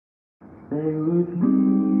Stay with me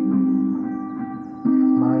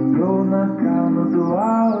真夜中のドア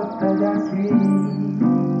を叩き帰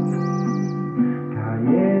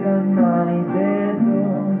らないでと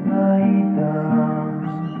泣いた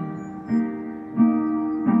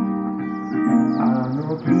あの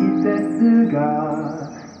季節が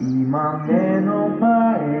今目の前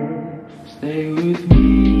Stay with me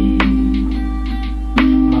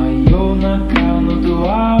真夜中のド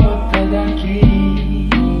アを叩き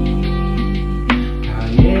帰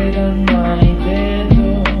らないでと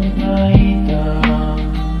泣いた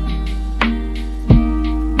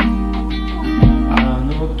あの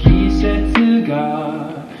季節が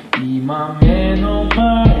今目の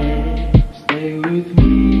前 Stay with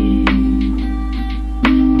me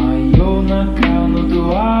真夜中のド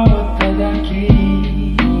アを叩き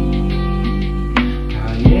帰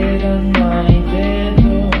らないでと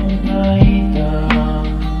泣いた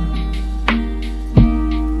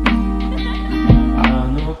あ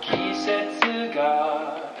の季節が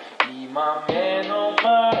今目の前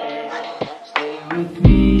Stay with me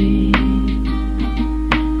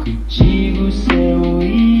口癖を言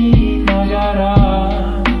いながら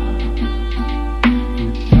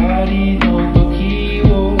二人の時を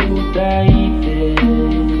抱いて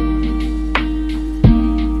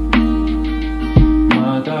ま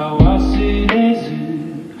だ忘れず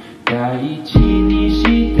大事にし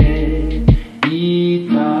てい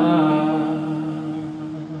た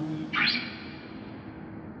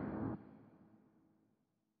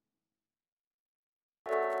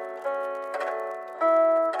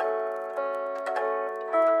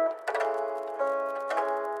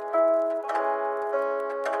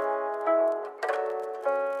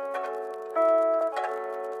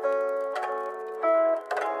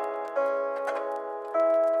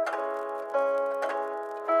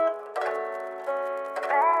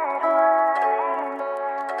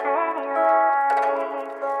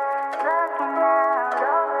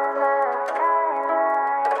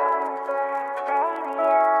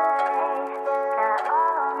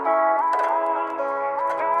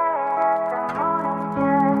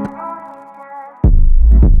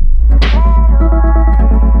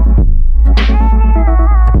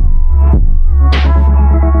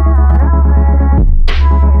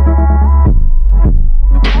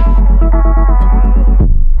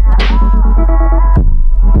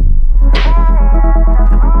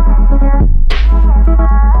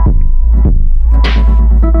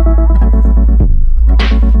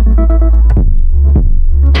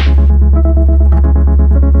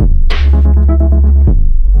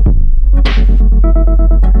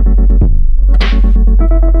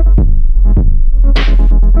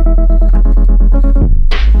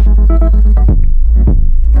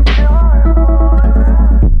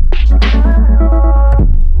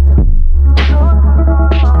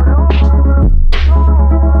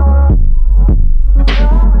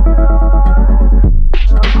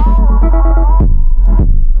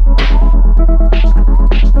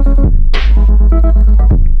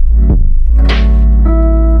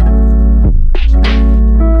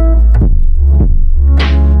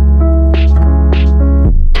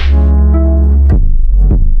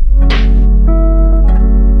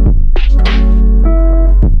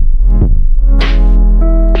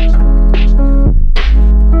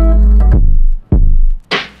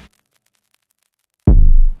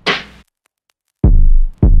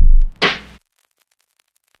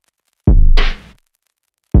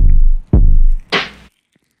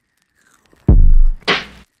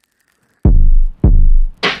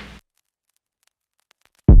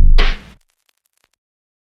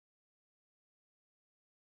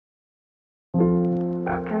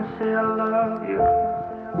Say I love you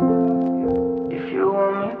if you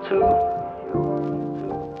want me to,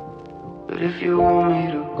 but if you want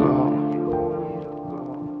me to go,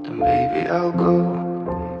 then baby I'll go.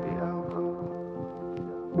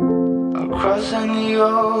 Across any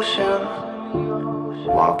ocean,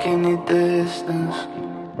 walk any distance,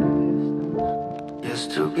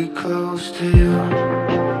 just to be close to you,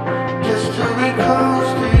 just to be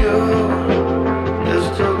close to you, just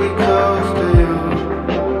to be close to you.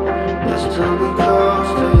 Just to be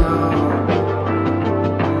close to you,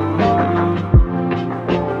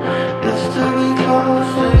 just to be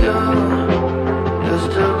close to you, just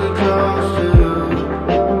to be close to you,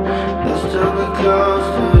 just to be close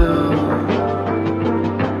to you.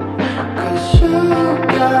 'Cause you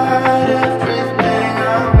got everything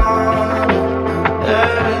I want,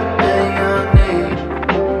 everything I need.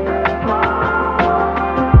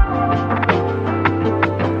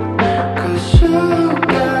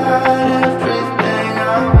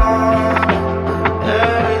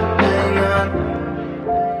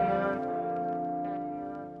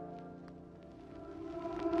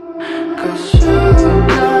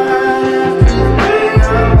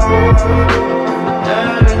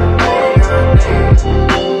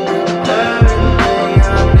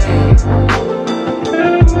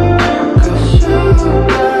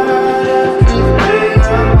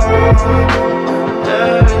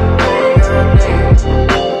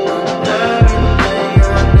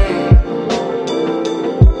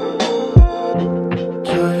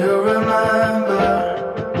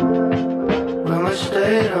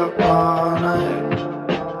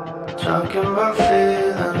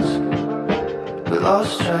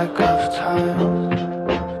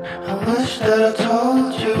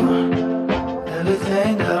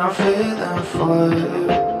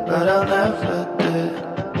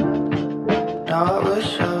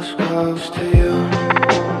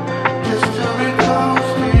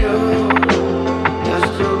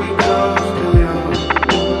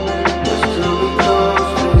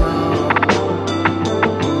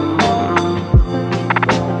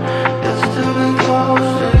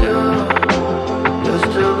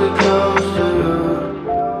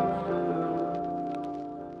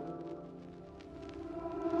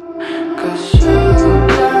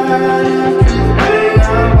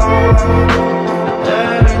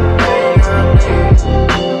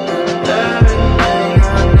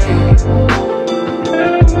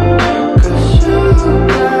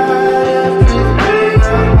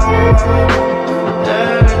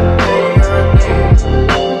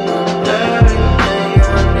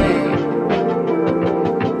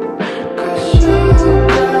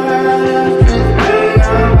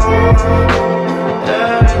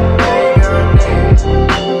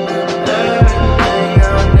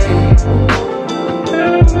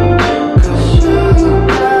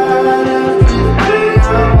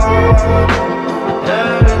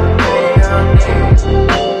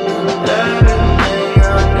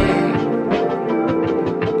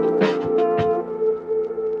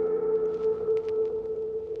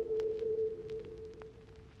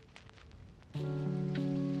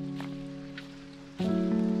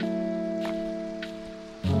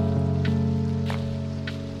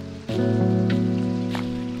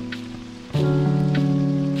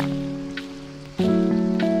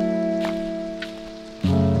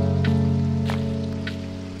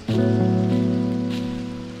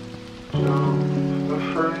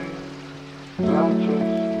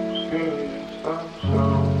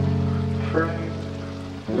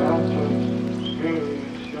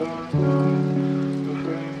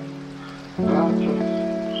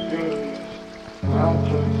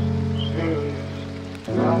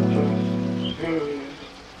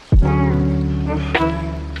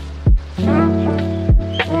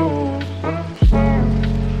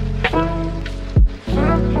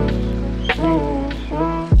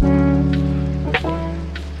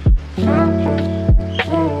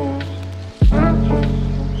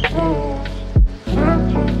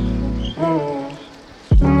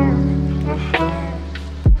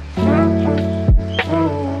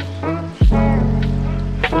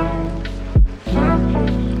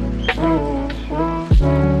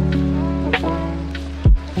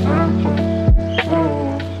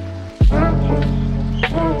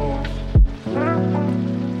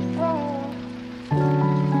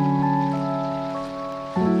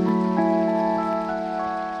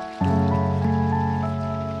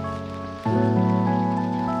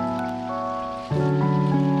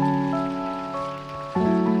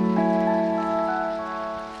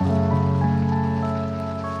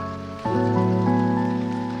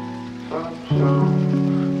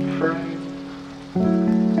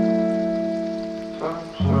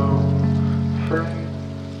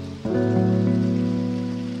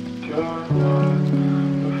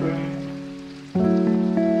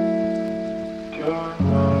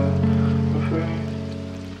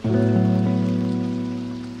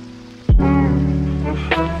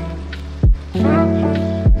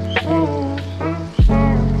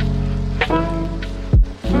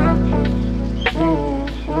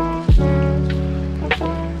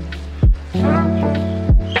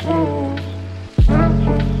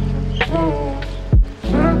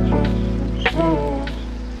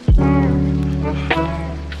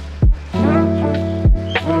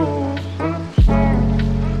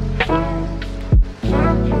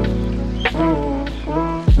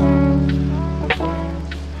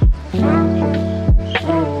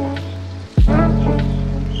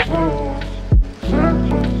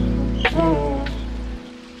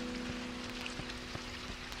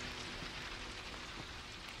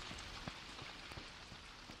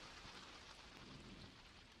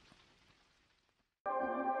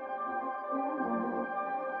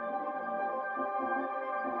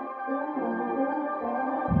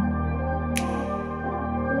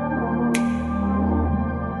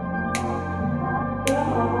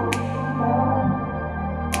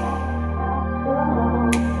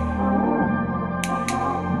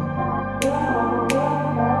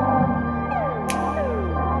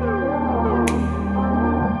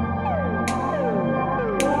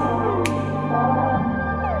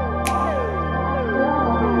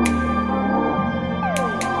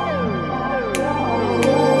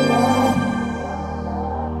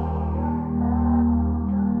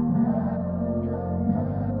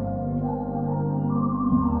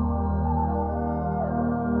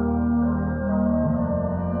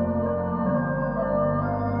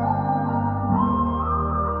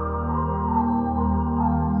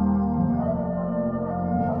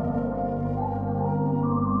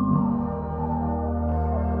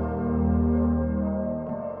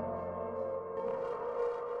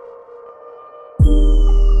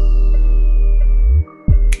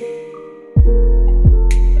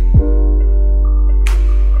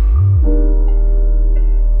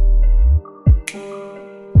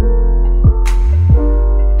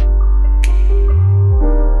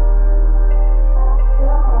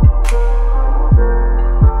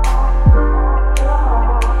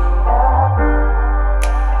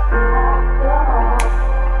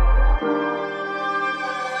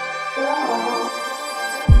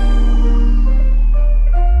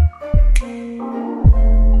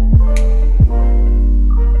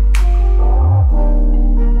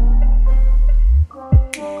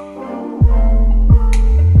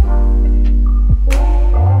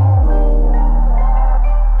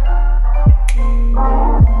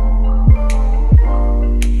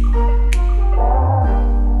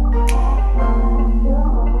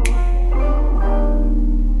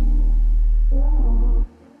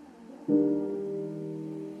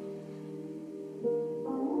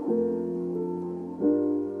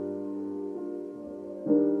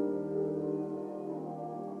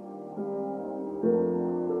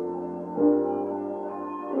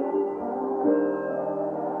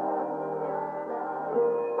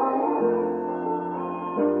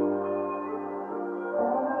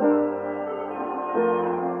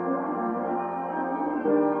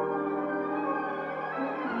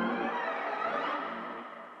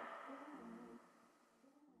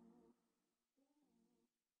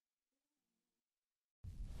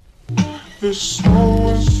 It's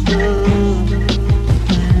always there,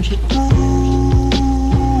 things you do.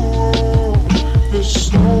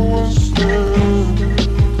 It's always there,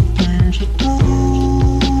 things you do.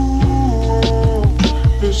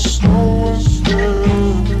 It's always there,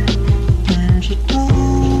 things you do.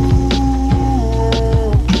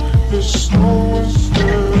 It's always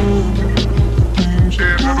there, things you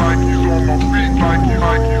do. Like he's on my feet,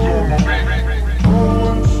 like he's on my feet.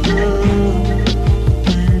 Always there,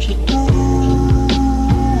 things you do.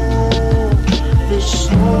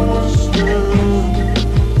 It's always there,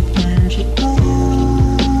 things you do.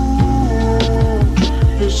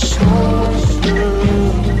 It's always there,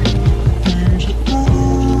 things you do.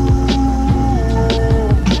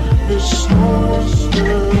 It's always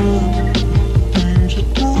there, things you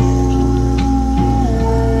do.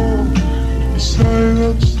 You say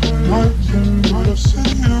that's the right thing, but I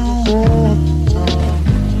see you all the time.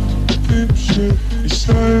 Deep shit. You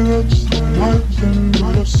say that's the right thing,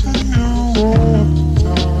 but I see you all the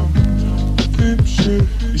time. Deep shit.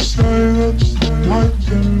 You say that's the right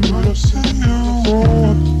thing, but I see you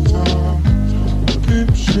all the time.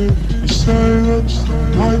 Deep shit. You say that's the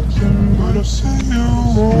right thing, but I see you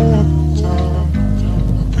all the time.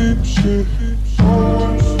 Deep shit.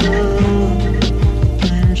 Always there,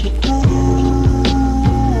 things you do.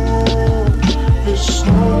 It's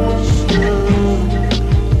always there,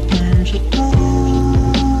 things you do.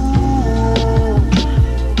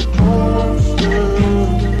 Always there,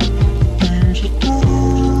 things you do.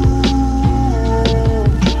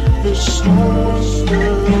 It's always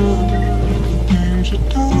there, things you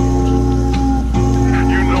do.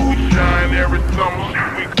 You know we shine every summer.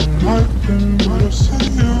 Lightning, but I see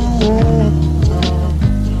you all the time.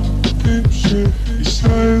 Deep shit. You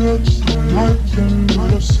say that's the right thing,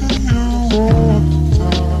 but I see you all the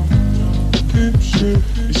time. Deep shit.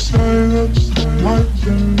 You say that's the right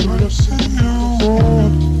thing, but I see you all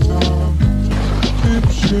the time. Deep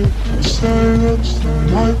shit. You say that's the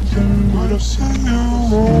right thing, but I see you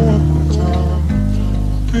all the time.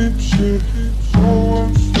 Deep shit.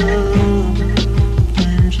 Always there,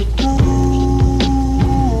 things you do.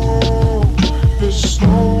 It's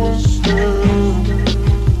always there,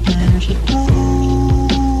 things you do.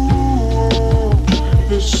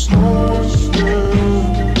 It's always there,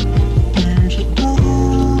 things you do.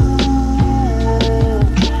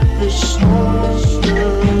 It's always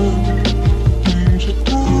there, things you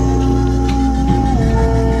do.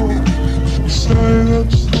 You say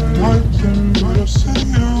that's the right thing, but I see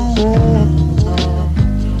you all the time.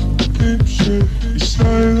 Deep shit. You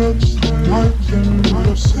say that's the right thing, but I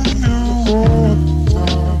see you all the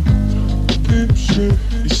time. Deep shit.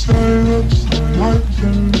 You say that's the right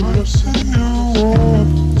thing, but I see you all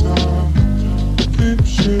the time. Deep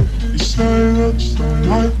shit. You say that's the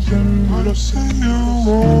right thing, but I see you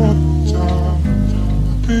all the time.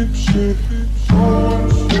 Deep shit.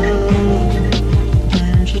 Always there,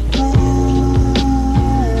 things you do.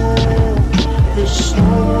 It's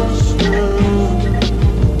always there,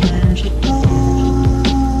 things you do.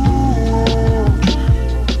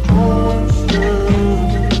 Always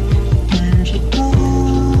there, things you do.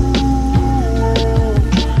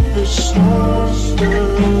 It's always there,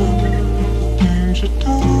 things you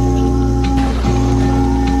do.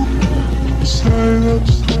 You say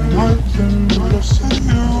that's the right thing, but I see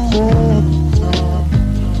you all the time.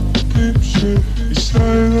 Deep shit. You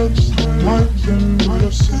say that's the right thing, but I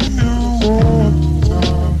see you all the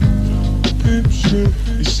time. Deep shit.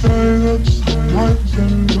 You say that's the right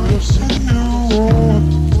thing, but I see you all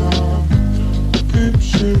the time. Deep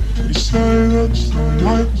shit. You say that's the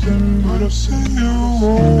right thing, but I see you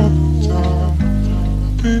all the time.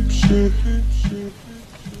 Deep shit.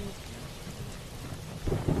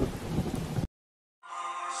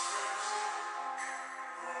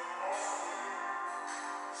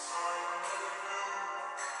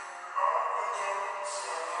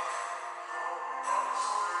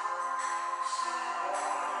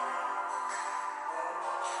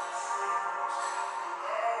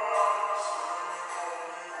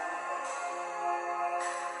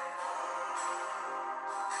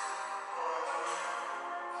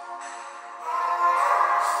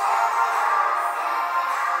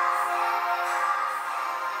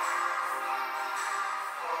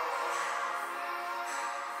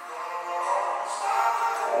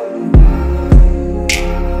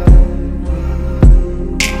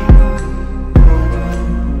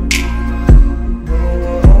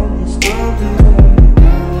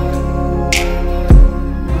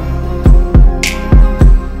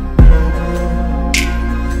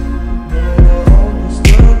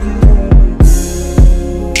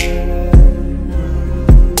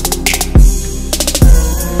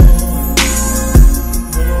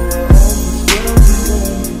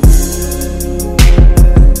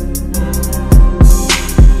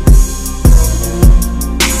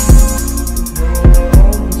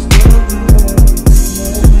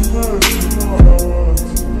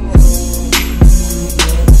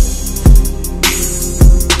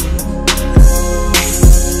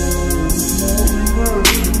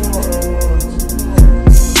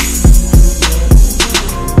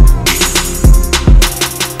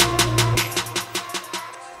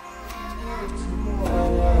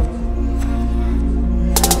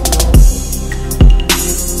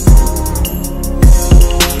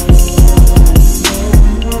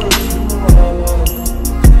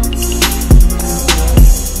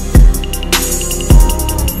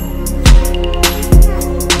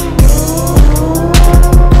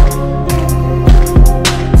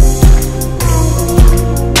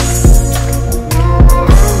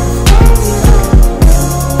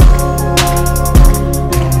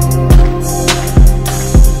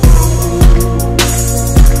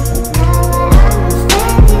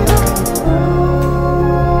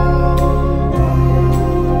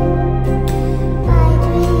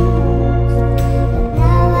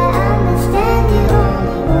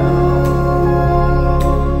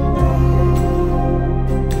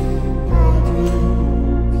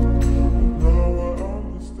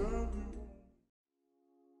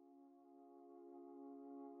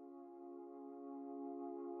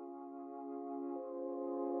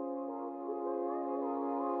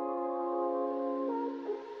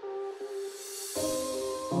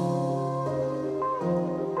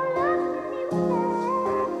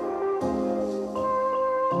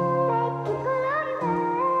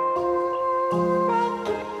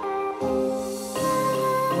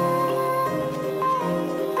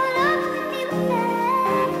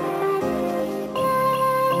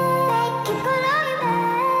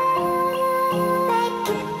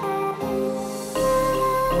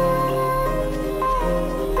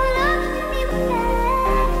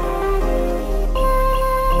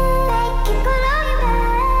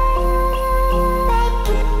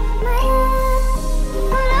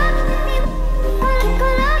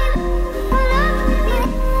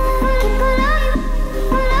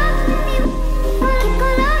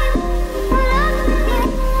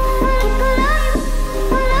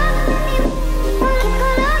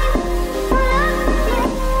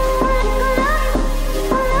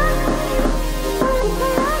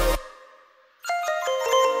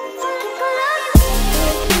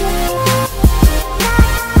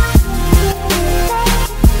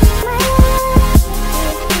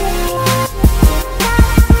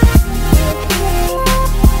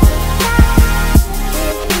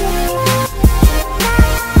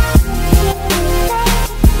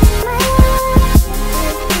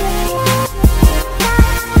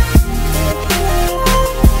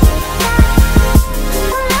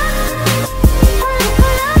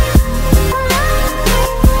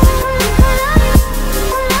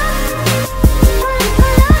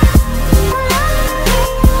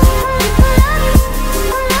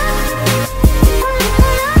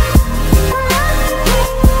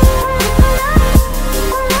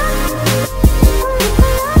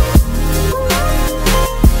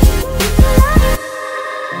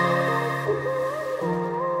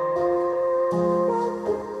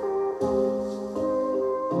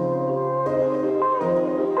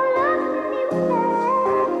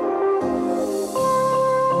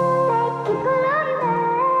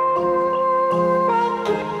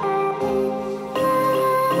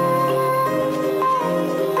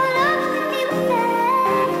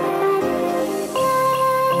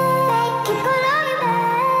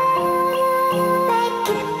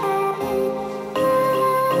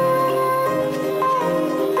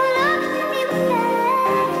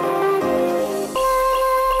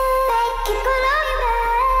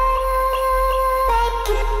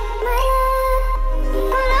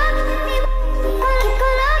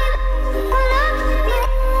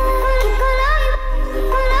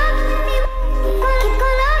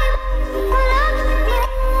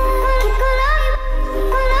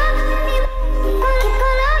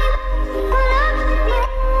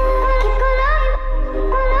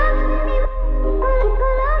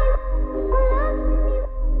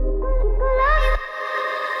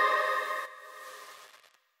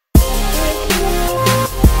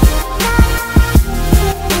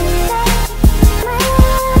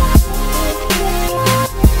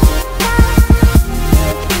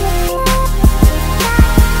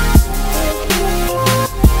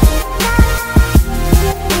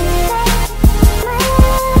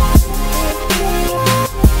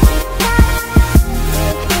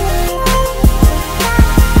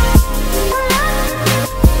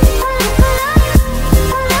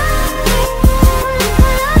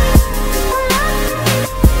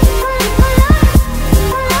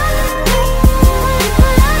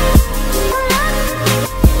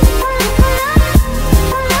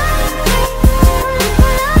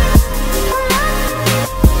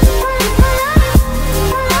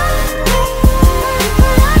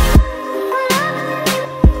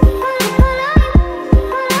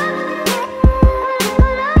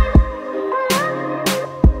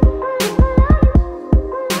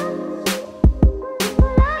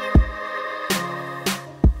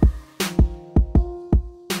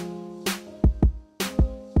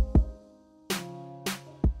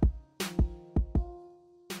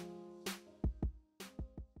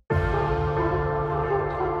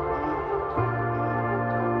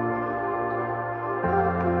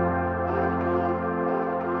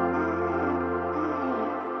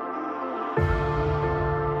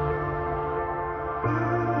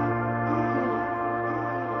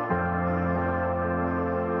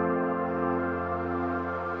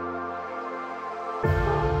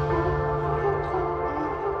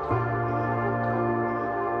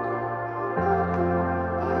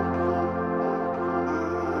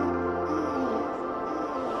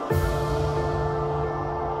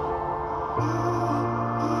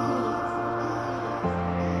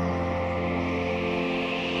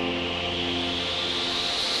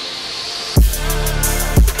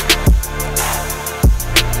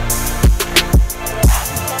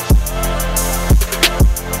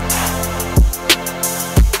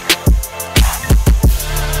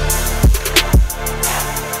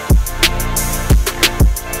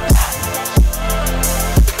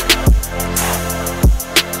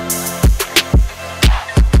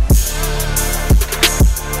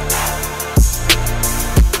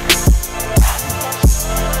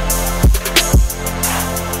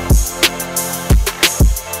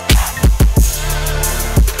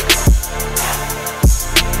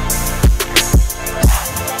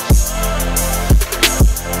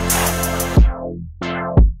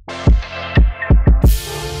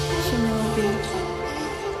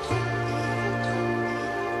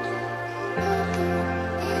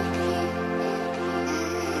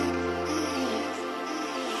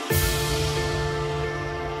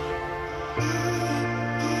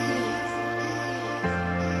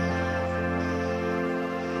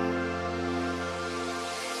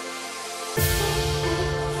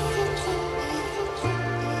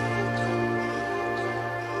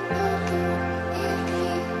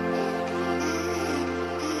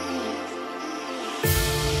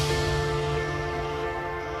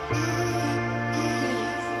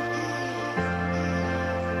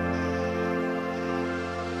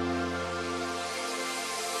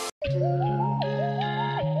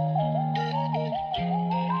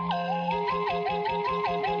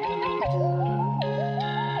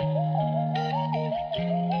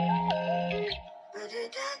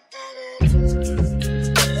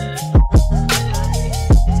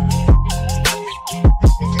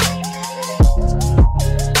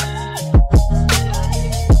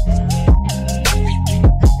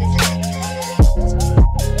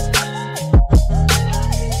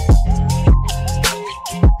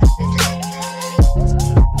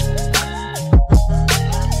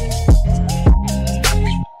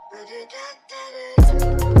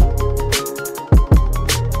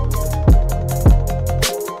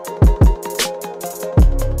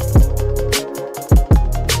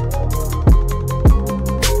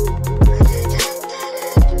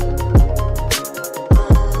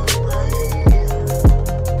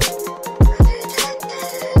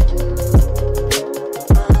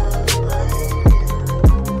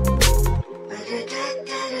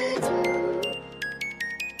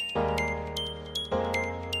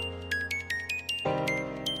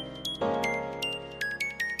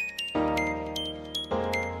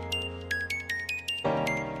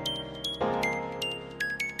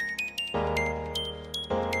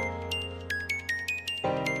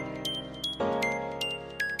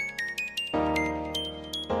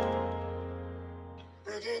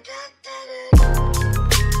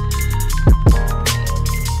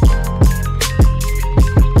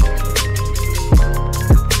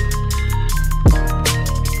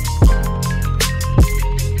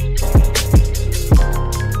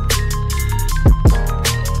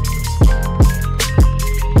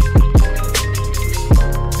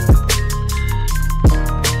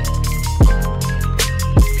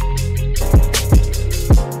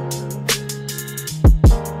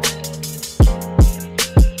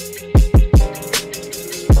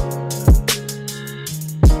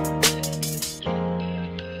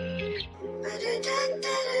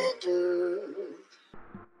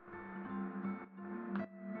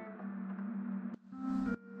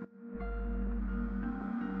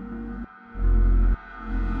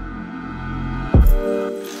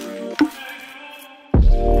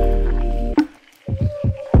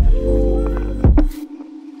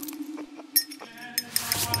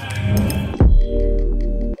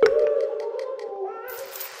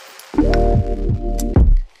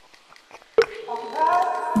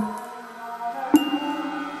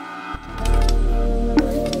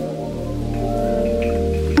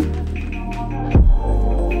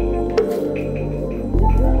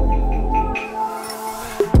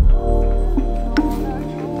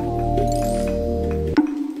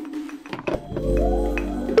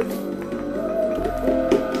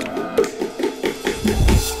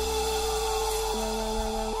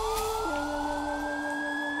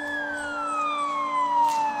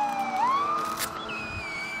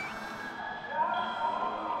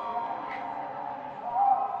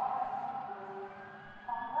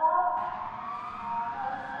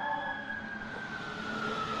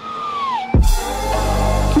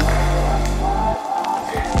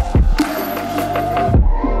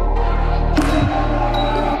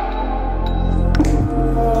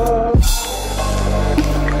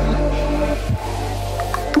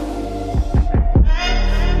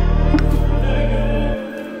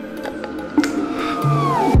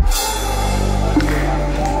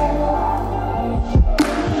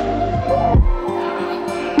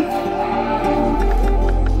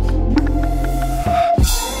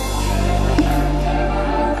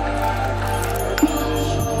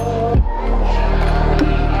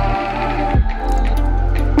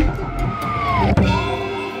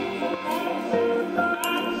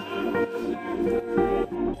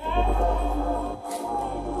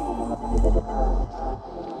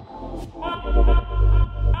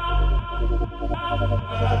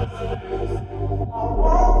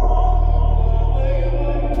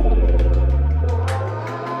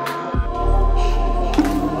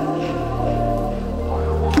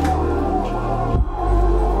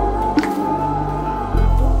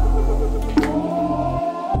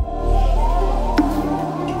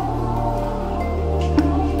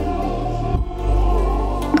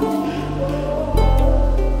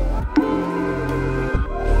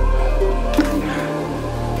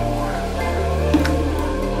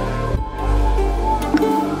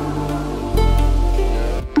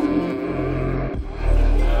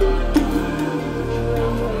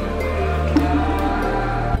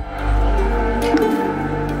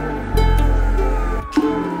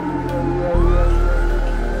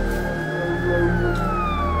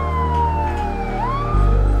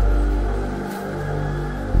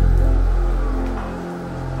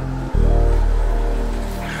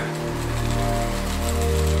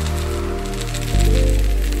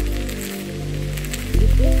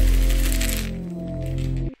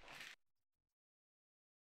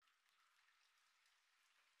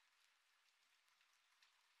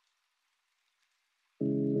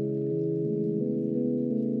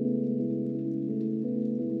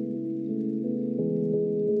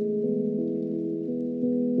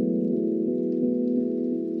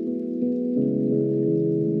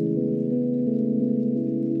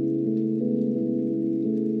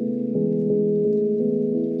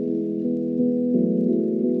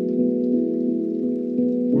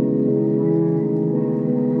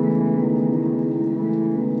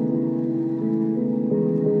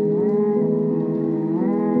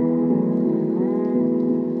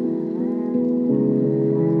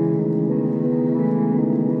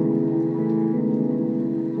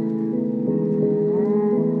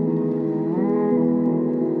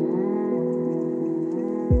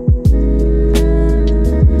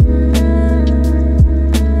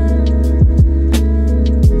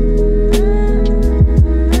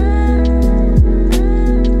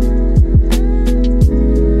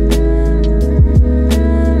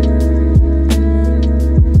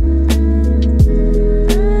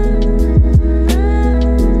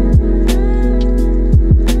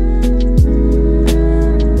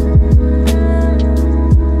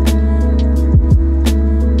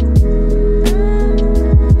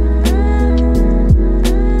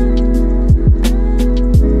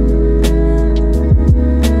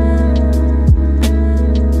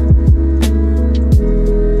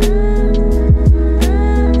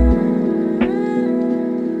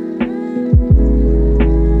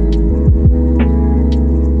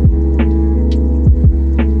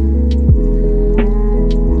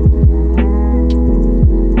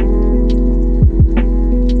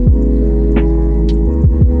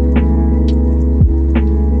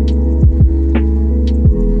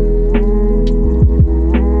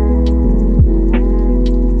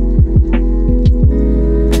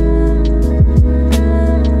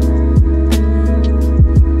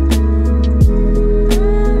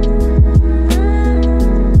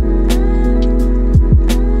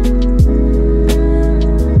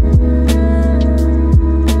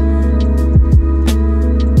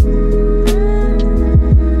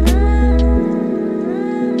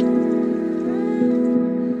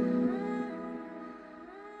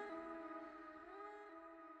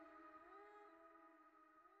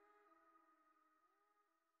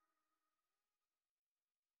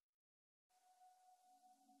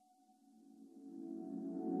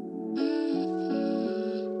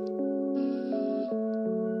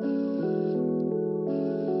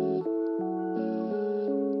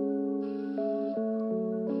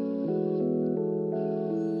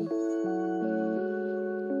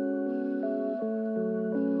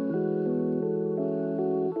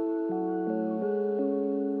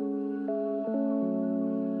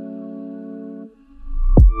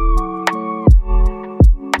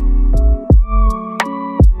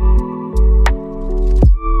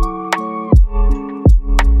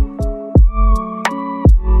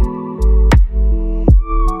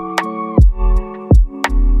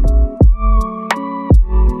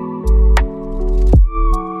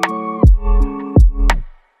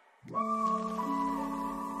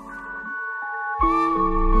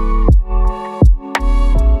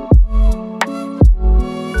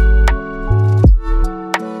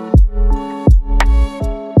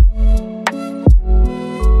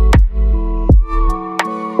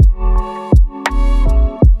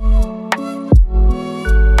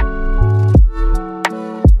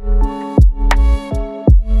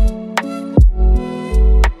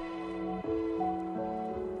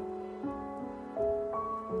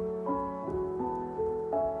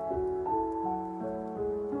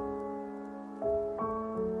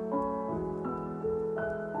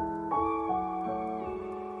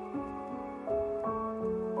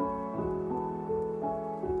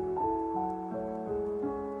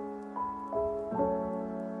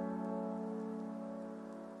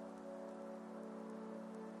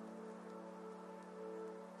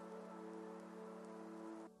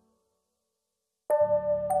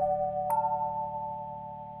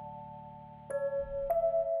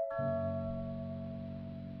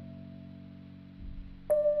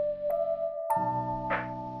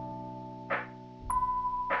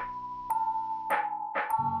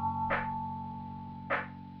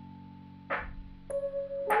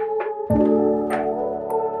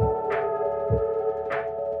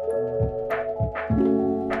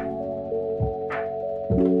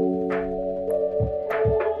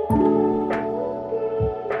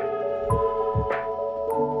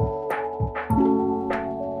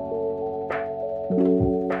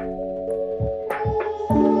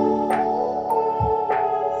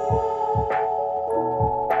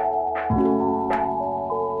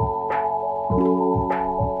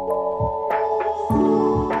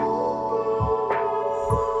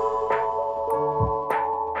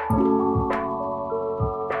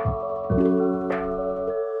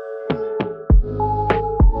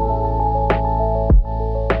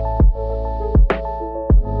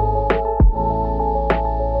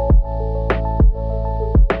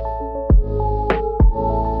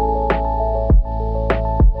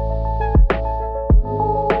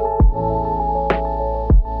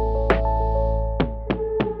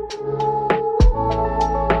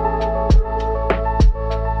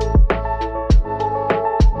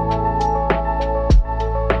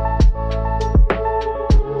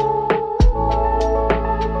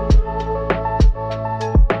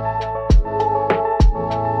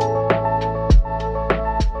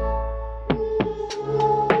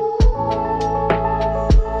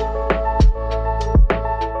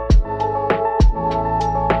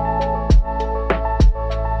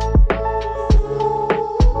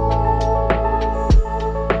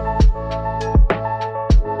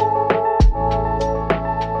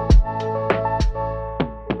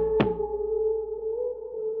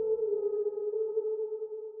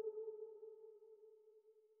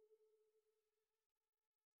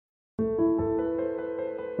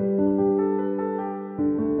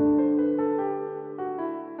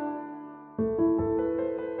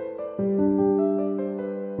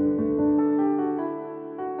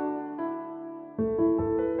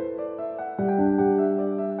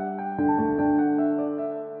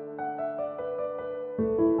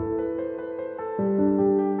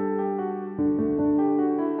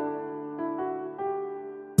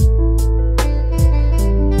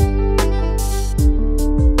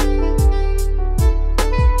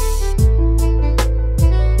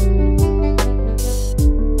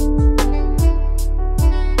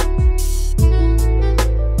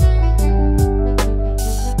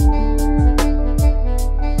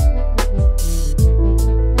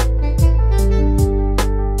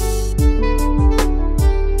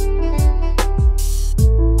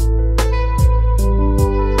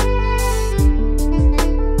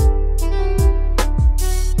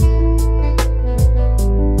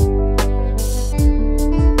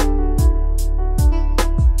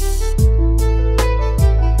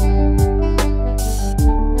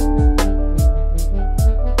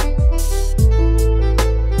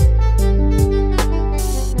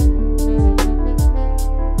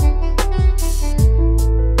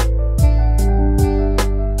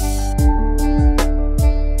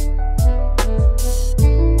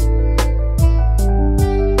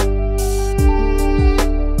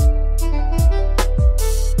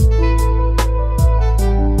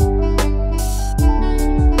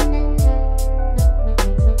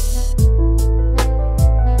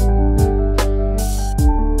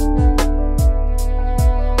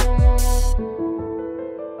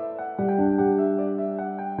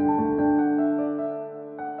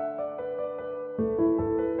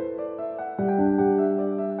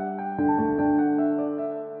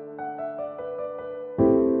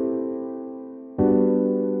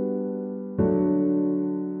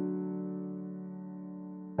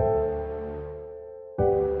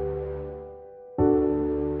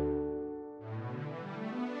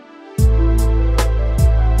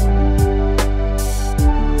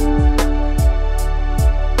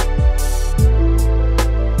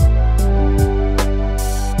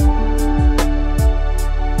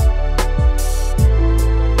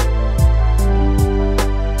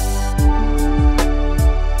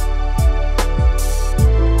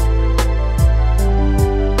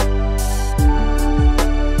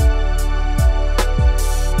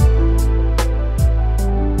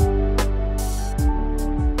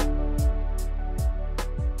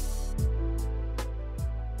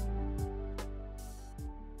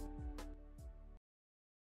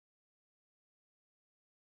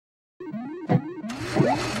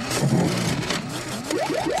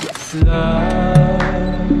 Love,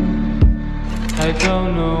 I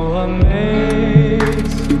don't know what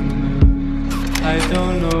makes you move. I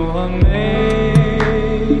don't know what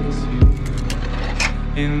makes you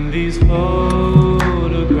move. In these photographs,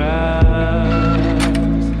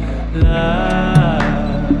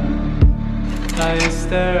 love, I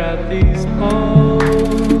stare at these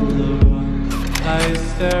Polaroids. I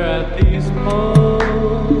stare at at these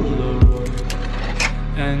Polaroids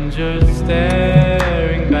and just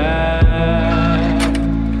staring back.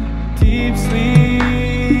 Deep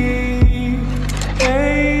sleep,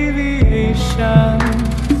 aviations,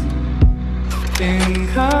 in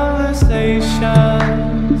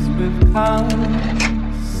conversations with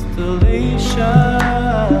constellations.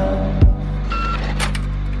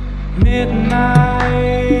 Midnight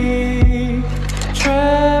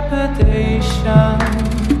trepidation,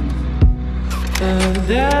 the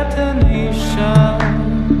detonations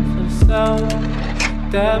of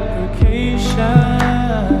self-deprecation.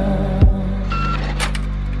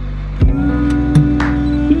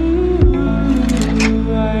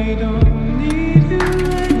 Ooh, I don't need you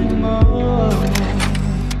anymore.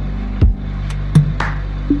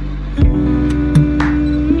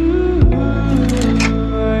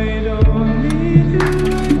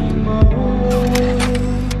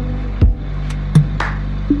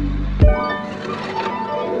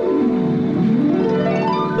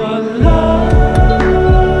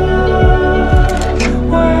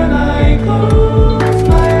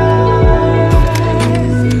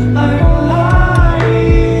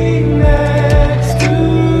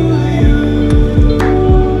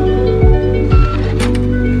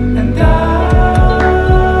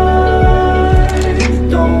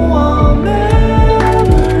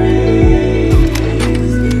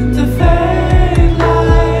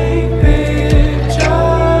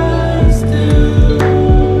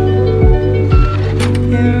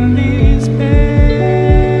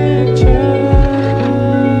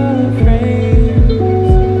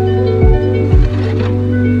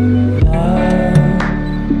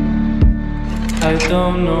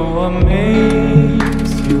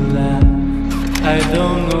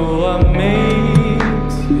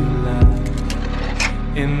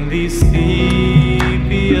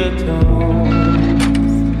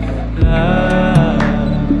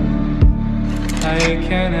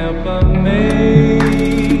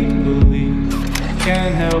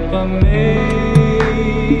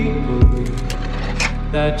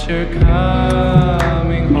 That you're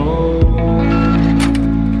coming home.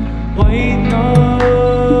 White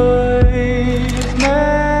noise,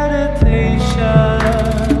 meditation,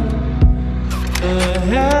 the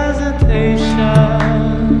hesitation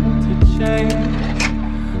to change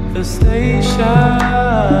the station.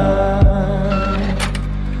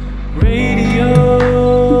 Radio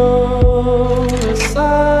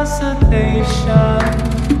resuscitation,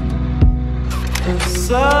 the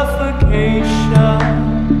suffocation.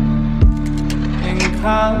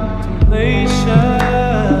 Contemplation.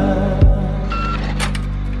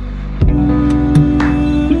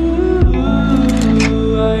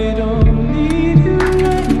 Ooh, I don't need you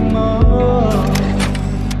anymore.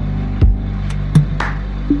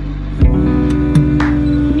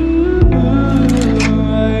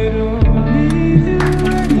 Ooh, I don't need you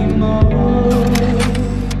anymore.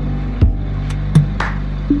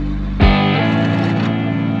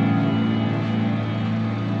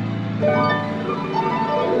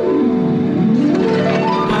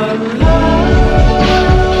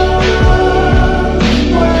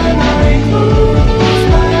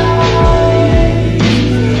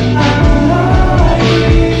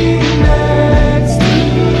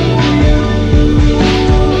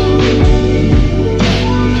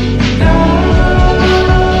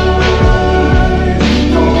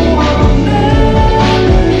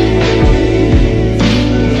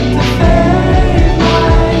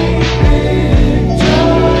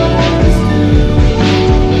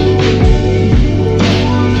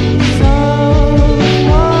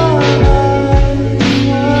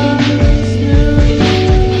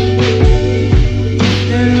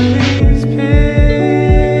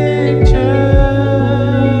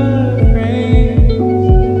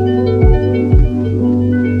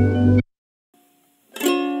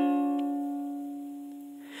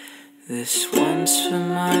 This one's for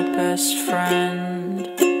my best friend.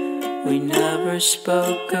 We never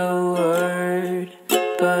spoke a word,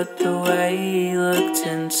 but the way he looked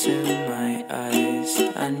into my eyes,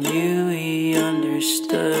 I knew he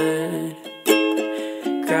understood.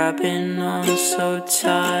 Grabbing on so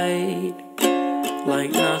tight,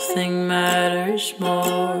 like nothing matters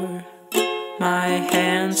more. My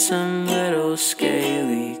handsome little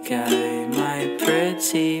scaly guy, my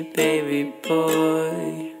pretty baby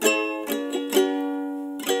boy.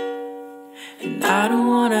 And I don't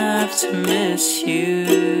wanna have to miss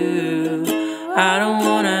you, I don't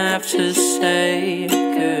wanna have to say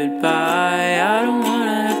goodbye, I don't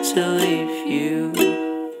wanna have to leave you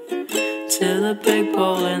till the big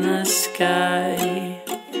ball in the sky.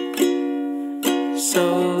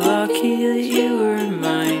 So lucky that you were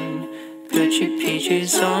mine. your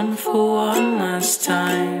PJs on for one last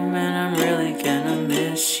time, and I'm really gonna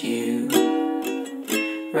miss you.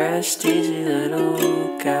 Rest easy,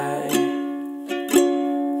 little guy.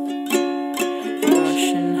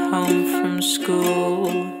 Rushing home from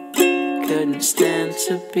school, couldn't stand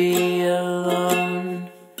to be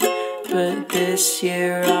alone. But this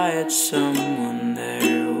year I had someone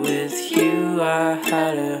there. With you I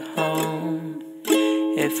had a home.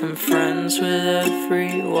 If I'm friends with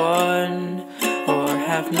everyone, or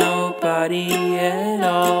have nobody at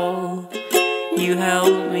all, you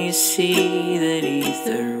help me see that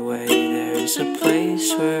either way there's a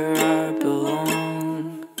place where I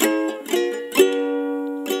belong.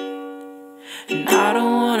 And I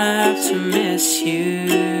don't wanna have to miss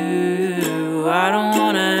you, I don't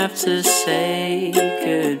wanna have to say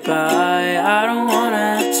goodbye, I don't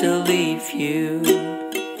wanna have to leave you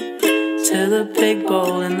to the big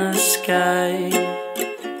bowl in the sky.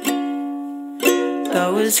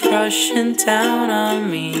 Though it's crushing down on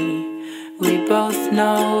me, we both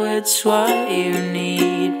know it's what you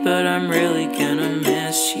need, but I'm really gonna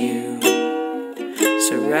miss you.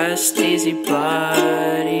 So rest easy,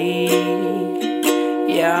 buddy.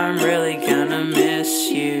 Yeah, I'm really gonna miss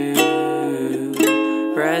you.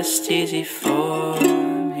 Rest easy for